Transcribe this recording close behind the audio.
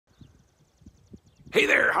Hey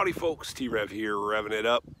there, howdy folks, T-Rev here, revving it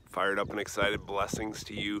up, fired up and excited. Blessings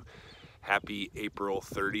to you. Happy April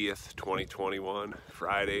 30th, 2021,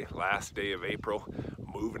 Friday, last day of April,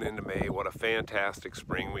 moving into May. What a fantastic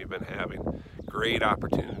spring we've been having. Great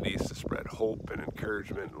opportunities to spread hope and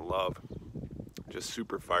encouragement and love. Just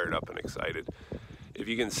super fired up and excited. If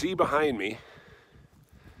you can see behind me,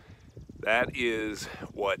 that is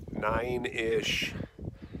what 9-ish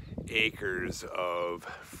acres of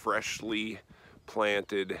freshly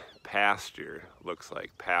planted pasture looks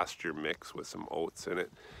like. Pasture mix with some oats in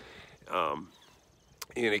it. And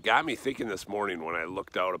it got me thinking this morning when I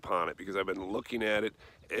looked out upon it, because I've been looking at it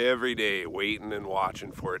every day, waiting and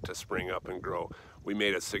watching for it to spring up and grow. We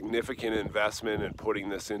made a significant investment in putting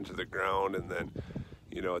this into the ground, and then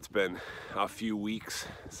it's been a few weeks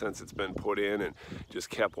since it's been put in, and just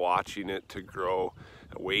kept watching it to grow,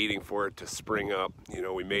 waiting for it to spring up.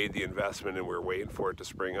 We made the investment and we're waiting for it to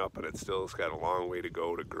spring up, and it still has got a long way to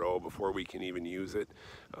go to grow before we can even use it.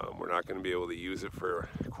 We're not going to be able to use it for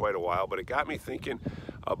quite a while, but it got me thinking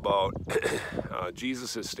about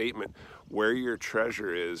Jesus' statement, where your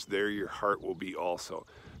treasure is, there your heart will be also.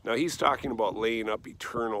 Now he's talking about laying up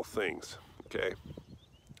eternal things, okay?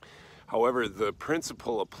 However, the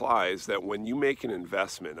principle applies that when you make an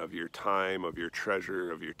investment of your time, of your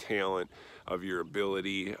treasure, of your talent, of your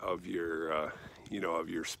ability, of your, of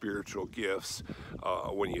your spiritual gifts,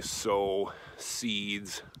 when you sow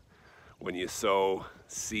seeds,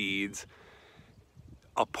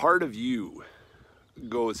 a part of you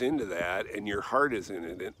goes into that, and your heart is in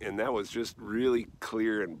it. And that was just really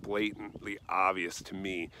clear and blatantly obvious to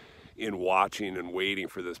me in watching and waiting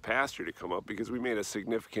for this pasture to come up, because we made a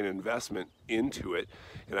significant investment into it,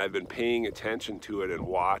 and I've been paying attention to it and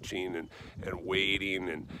watching and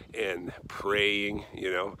waiting and praying.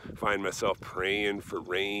 Find myself praying for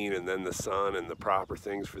rain and then the sun and the proper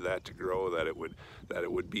things for that to grow, that it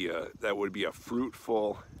would be a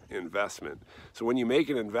fruitful investment. So when you make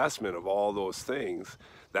an investment of all those things,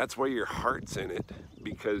 that's why your heart's in it,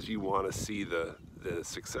 because you want to see the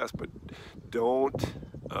success. But don't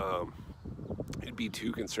be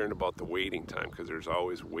too concerned about the waiting time, because there's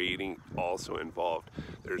always waiting also involved.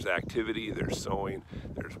 There's activity, there's sowing,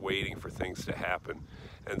 there's waiting for things to happen.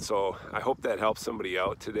 And so I hope that helps somebody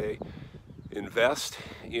out today. Invest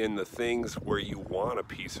in the things where you want a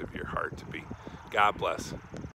piece of your heart to be. God bless.